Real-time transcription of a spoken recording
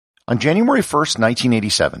On January 1st,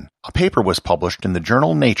 1987, a paper was published in the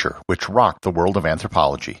journal Nature which rocked the world of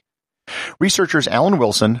anthropology. Researchers Alan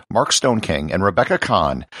Wilson, Mark Stoneking, and Rebecca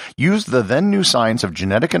Kahn used the then-new science of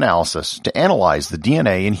genetic analysis to analyze the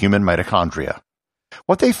DNA in human mitochondria.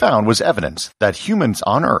 What they found was evidence that humans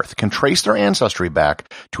on Earth can trace their ancestry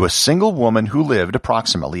back to a single woman who lived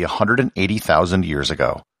approximately 180,000 years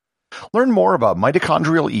ago. Learn more about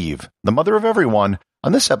Mitochondrial Eve, the mother of everyone,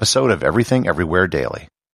 on this episode of Everything Everywhere Daily.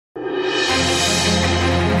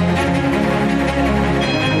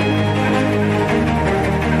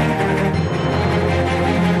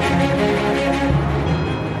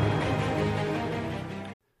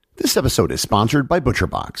 This episode is sponsored by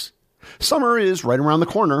ButcherBox. Summer is right around the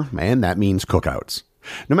corner, and that means cookouts.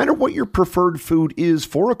 No matter what your preferred food is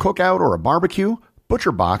for a cookout or a barbecue,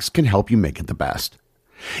 ButcherBox can help you make it the best.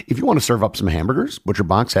 If you want to serve up some hamburgers,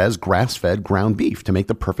 ButcherBox has grass-fed ground beef to make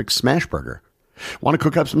the perfect smash burger. Want to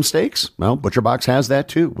cook up some steaks? Well, ButcherBox has that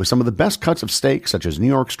too, with some of the best cuts of steak such as New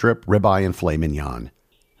York strip, ribeye, and filet mignon.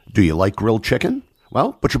 Do you like grilled chicken?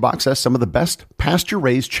 Well, ButcherBox has some of the best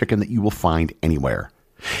pasture-raised chicken that you will find anywhere.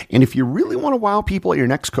 And if you really want to wow people at your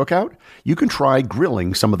next cookout, you can try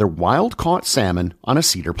grilling some of their wild-caught salmon on a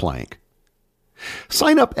cedar plank.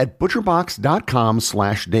 Sign up at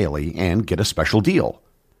butcherbox.com/daily and get a special deal.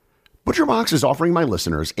 ButcherBox is offering my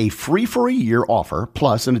listeners a free-for-a-year offer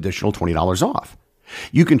plus an additional $20 off.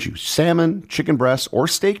 You can choose salmon, chicken breasts, or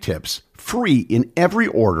steak tips free in every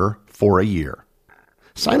order for a year.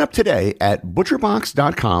 Sign up today at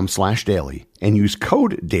butcherbox.com/daily and use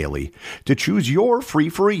code DAILY to choose your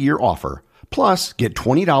free-for-a-year offer, plus get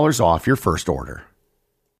 $20 off your first order.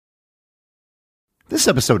 This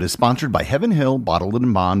episode is sponsored by Heaven Hill Bottled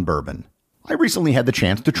and Bond Bourbon. I recently had the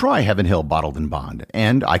chance to try Heaven Hill Bottled and Bond,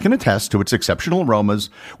 and I can attest to its exceptional aromas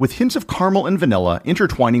with hints of caramel and vanilla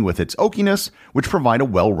intertwining with its oakiness, which provide a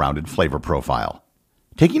well-rounded flavor profile.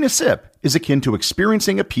 Taking a sip is akin to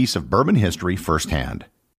experiencing a piece of bourbon history firsthand.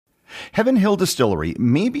 Heaven Hill Distillery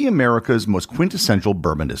may be America's most quintessential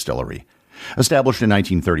bourbon distillery. Established in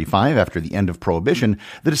 1935 after the end of Prohibition,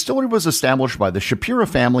 the distillery was established by the Shapira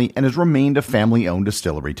family and has remained a family-owned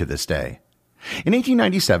distillery to this day. In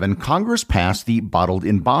 1897, Congress passed the Bottled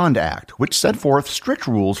in Bond Act, which set forth strict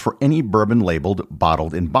rules for any bourbon labeled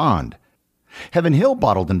Bottled in Bond. Heaven Hill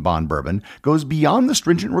Bottled in Bond Bourbon goes beyond the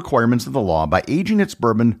stringent requirements of the law by aging its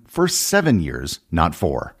bourbon for 7 years, not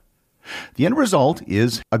 4. The end result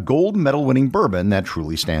is a gold medal-winning bourbon that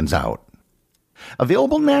truly stands out.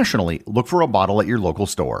 Available nationally, look for a bottle at your local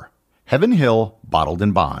store. Heaven Hill Bottled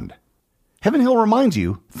in Bond. Heaven Hill reminds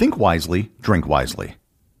you, think wisely, drink wisely.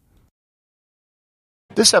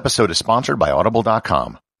 This episode is sponsored by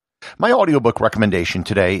Audible.com. My audiobook recommendation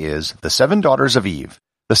today is The 7 Daughters of Eve,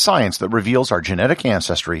 The Science That Reveals Our Genetic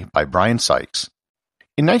Ancestry by Brian Sykes.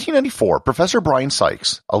 In 1994, Professor Brian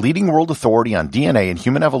Sykes, a leading world authority on DNA and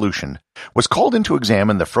human evolution, was called in to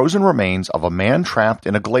examine the frozen remains of a man trapped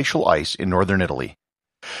in a glacial ice in northern Italy.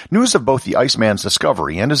 News of both the Iceman's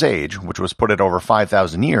discovery and his age, which was put at over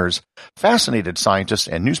 5,000 years, fascinated scientists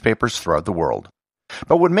and newspapers throughout the world.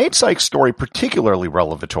 But what made Sykes' story particularly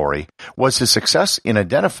revelatory was his success in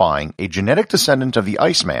identifying a genetic descendant of the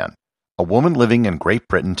Iceman, a woman living in Great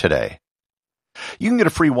Britain today. You can get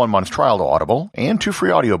a free 1-month trial to Audible and 2 free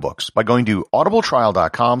audiobooks by going to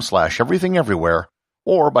audibletrial.com/everythingeverywhere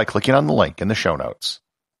or by clicking on the link in the show notes.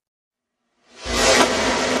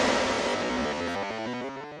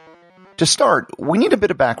 To start, we need a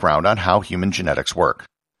bit of background on how human genetics work.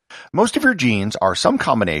 Most of your genes are some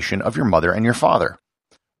combination of your mother and your father.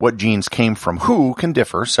 What genes came from who can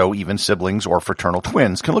differ, so even siblings or fraternal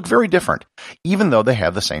twins can look very different, even though they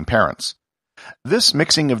have the same parents. This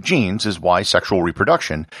mixing of genes is why sexual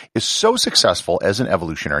reproduction is so successful as an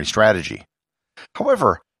evolutionary strategy.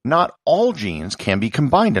 However, not all genes can be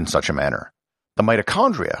combined in such a manner. The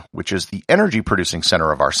mitochondria, which is the energy-producing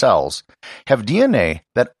center of our cells, have DNA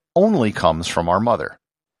that only comes from our mother.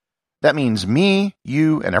 That means me,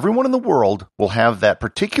 you, and everyone in the world will have that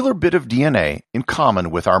particular bit of DNA in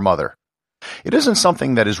common with our mother. It isn't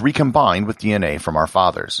something that is recombined with DNA from our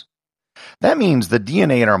fathers. That means the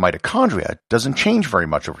DNA in our mitochondria doesn't change very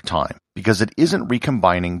much over time because it isn't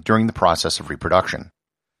recombining during the process of reproduction.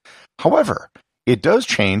 However, it does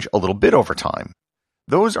change a little bit over time.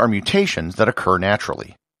 Those are mutations that occur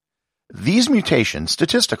naturally. These mutations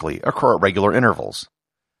statistically occur at regular intervals.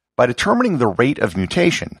 By determining the rate of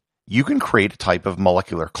mutation, you can create a type of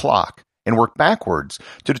molecular clock and work backwards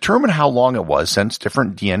to determine how long it was since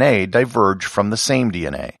different DNA diverged from the same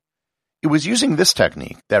DNA. It was using this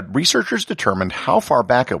technique that researchers determined how far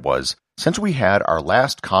back it was since we had our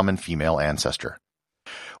last common female ancestor.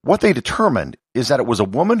 What they determined is that it was a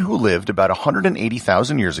woman who lived about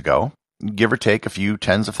 180,000 years ago, give or take a few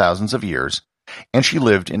tens of thousands of years, and she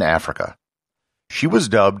lived in Africa. She was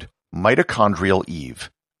dubbed Mitochondrial Eve.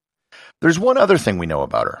 There's one other thing we know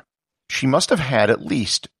about her. She must have had at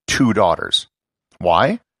least 2 daughters.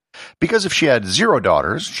 Why? Because if she had 0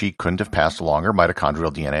 daughters, she couldn't have passed along her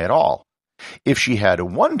mitochondrial DNA at all. If she had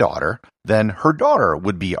 1 daughter, then her daughter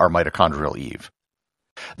would be our mitochondrial Eve.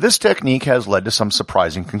 This technique has led to some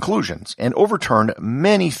surprising conclusions and overturned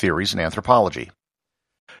many theories in anthropology.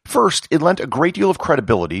 First, it lent a great deal of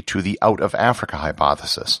credibility to the out of Africa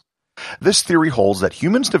hypothesis. This theory holds that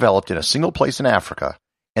humans developed in a single place in Africa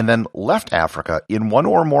and then left Africa in one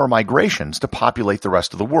or more migrations to populate the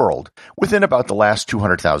rest of the world within about the last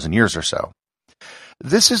 200,000 years or so.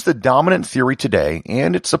 This is the dominant theory today,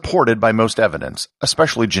 and it's supported by most evidence,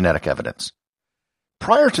 especially genetic evidence.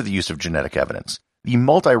 Prior to the use of genetic evidence, the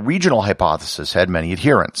multi-regional hypothesis had many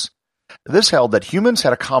adherents. This held that humans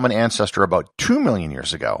had a common ancestor about 2 million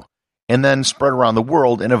years ago, and then spread around the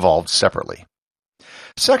world and evolved separately.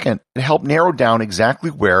 Second, it helped narrow down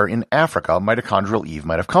exactly where in Africa mitochondrial Eve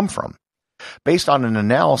might have come from. Based on an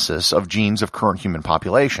analysis of genes of current human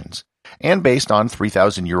populations, and based on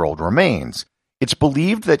 3,000-year-old remains, it's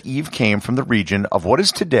believed that Eve came from the region of what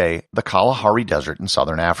is today the Kalahari Desert in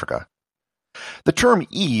southern Africa. The term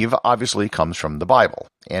Eve obviously comes from the Bible,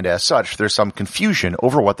 and as such there's some confusion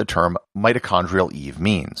over what the term mitochondrial Eve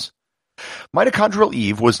means. Mitochondrial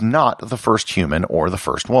Eve was not the first human or the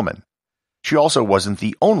first woman. She also wasn't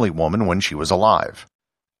the only woman when she was alive.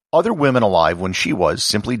 Other women alive when she was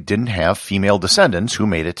simply didn't have female descendants who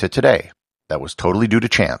made it to today. That was totally due to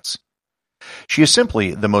chance. She is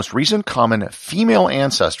simply the most recent common female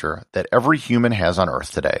ancestor that every human has on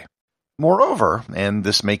Earth today. Moreover, and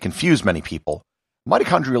this may confuse many people,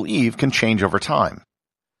 mitochondrial Eve can change over time.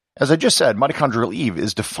 As I just said, mitochondrial Eve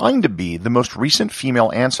is defined to be the most recent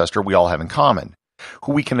female ancestor we all have in common,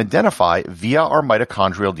 who we can identify via our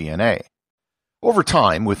mitochondrial DNA. Over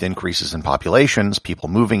time, with increases in populations, people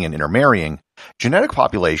moving and intermarrying, genetic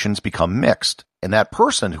populations become mixed, and that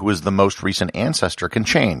person who is the most recent ancestor can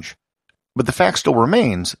change. But the fact still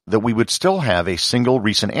remains that we would still have a single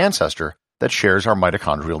recent ancestor that shares our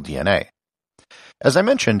mitochondrial DNA. As I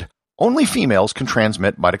mentioned, only females can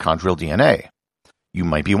transmit mitochondrial DNA. You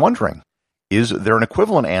might be wondering, is there an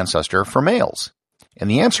equivalent ancestor for males? And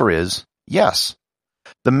the answer is yes.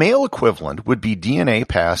 The male equivalent would be DNA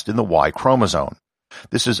passed in the Y chromosome.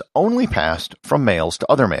 This is only passed from males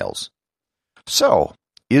to other males. So,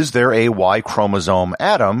 is there a Y chromosome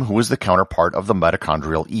Adam who is the counterpart of the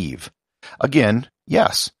mitochondrial Eve? Again,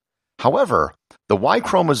 yes. However, the Y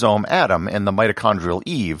chromosome Adam and the mitochondrial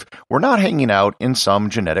Eve were not hanging out in some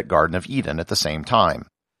genetic Garden of Eden at the same time.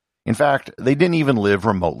 In fact, they didn't even live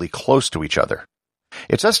remotely close to each other.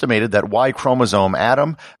 It's estimated that Y chromosome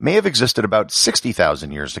Adam may have existed about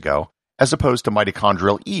 60,000 years ago, as opposed to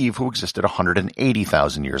mitochondrial Eve, who existed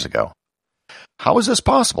 180,000 years ago. How is this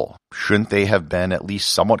possible? Shouldn't they have been at least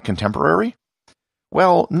somewhat contemporary?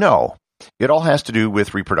 Well, no. It all has to do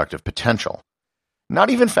with reproductive potential. Not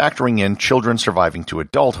even factoring in children surviving to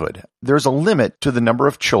adulthood, there's a limit to the number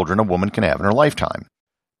of children a woman can have in her lifetime.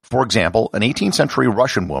 For example, an 18th century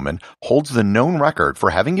Russian woman holds the known record for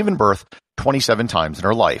having given birth 27 times in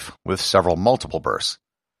her life, with several multiple births.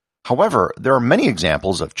 However, there are many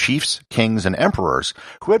examples of chiefs, kings, and emperors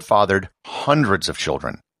who had fathered hundreds of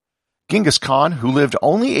children. Genghis Khan, who lived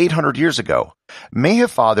only 800 years ago, may have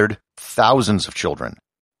fathered thousands of children.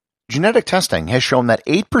 Genetic testing has shown that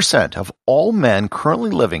 8% of all men currently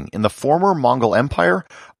living in the former Mongol Empire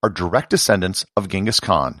are direct descendants of Genghis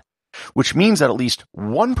Khan, which means that at least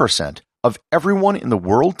 1% of everyone in the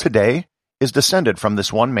world today is descended from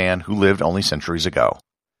this one man who lived only centuries ago.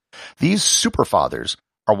 These superfathers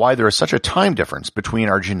are why there is such a time difference between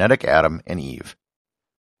our genetic Adam and Eve.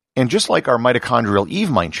 And just like our mitochondrial Eve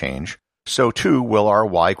might change, so too will our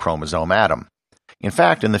Y chromosome Adam. In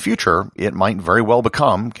fact, in the future, it might very well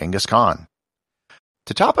become Genghis Khan.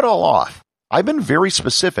 To top it all off, I've been very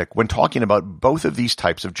specific when talking about both of these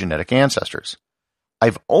types of genetic ancestors.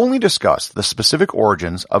 I've only discussed the specific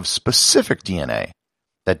origins of specific DNA.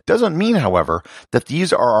 That doesn't mean, however, that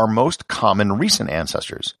these are our most common recent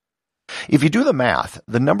ancestors. If you do the math,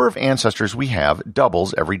 the number of ancestors we have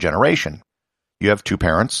doubles every generation. You have 2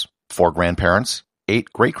 parents, 4 grandparents,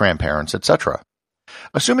 8 great-grandparents, etc.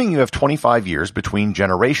 Assuming you have 25 years between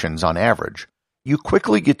generations on average, you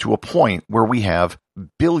quickly get to a point where we have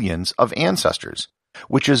billions of ancestors,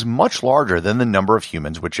 which is much larger than the number of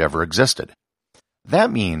humans which ever existed.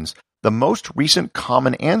 That means the most recent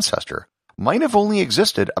common ancestor might have only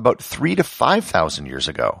existed about 3,000 to 5,000 years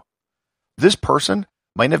ago. This person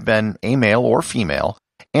might have been a male or female,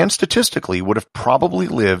 and statistically would have probably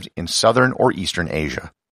lived in southern or eastern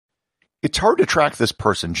Asia. It's hard to track this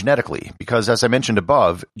person genetically because, as I mentioned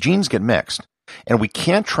above, genes get mixed, and we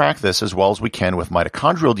can't track this as well as we can with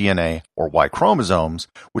mitochondrial DNA or Y chromosomes,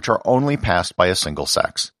 which are only passed by a single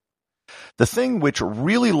sex. The thing which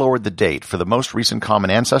really lowered the date for the most recent common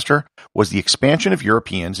ancestor was the expansion of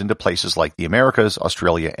Europeans into places like the Americas,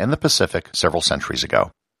 Australia, and the Pacific several centuries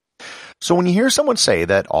ago. So when you hear someone say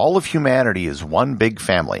that all of humanity is one big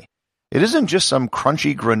family, it isn't just some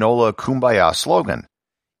crunchy granola kumbaya slogan.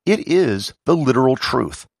 It is the literal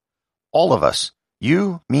truth. All of us,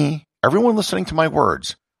 you, me, everyone listening to my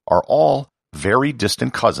words, are all very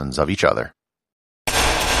distant cousins of each other.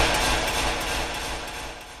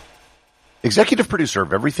 Executive producer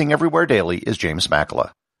of Everything Everywhere Daily is James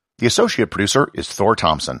Makala. The associate producer is Thor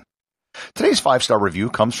Thompson. Today's 5-star review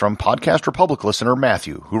comes from Podcast Republic listener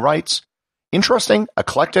Matthew, who writes, "Interesting,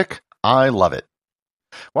 eclectic, I love it."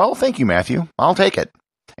 Well, thank you, Matthew. I'll take it.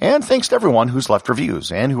 And thanks to everyone who's left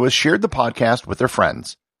reviews and who has shared the podcast with their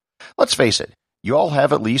friends. Let's face it, you all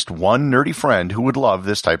have at least one nerdy friend who would love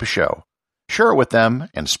this type of show. Share it with them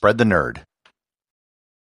and spread the nerd.